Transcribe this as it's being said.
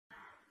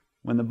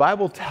When the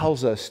Bible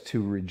tells us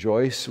to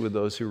rejoice with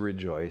those who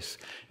rejoice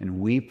and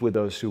weep with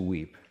those who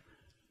weep,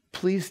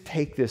 please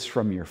take this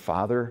from your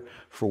Father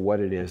for what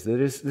it is.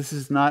 This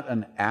is not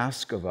an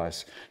ask of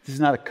us. This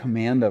is not a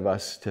command of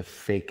us to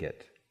fake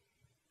it.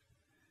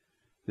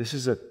 This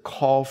is a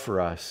call for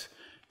us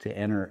to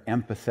enter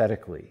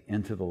empathetically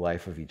into the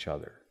life of each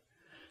other.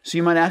 So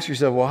you might ask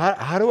yourself, well,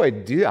 how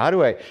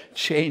do I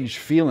change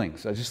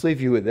feelings? I'll just leave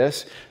you with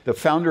this. The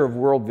founder of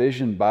World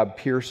Vision, Bob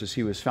Pierce, as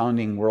he was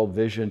founding World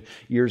Vision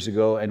years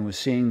ago and was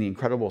seeing the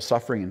incredible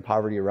suffering and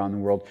poverty around the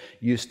world,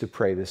 used to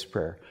pray this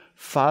prayer: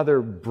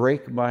 Father,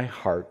 break my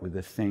heart with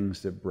the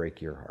things that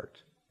break your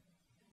heart.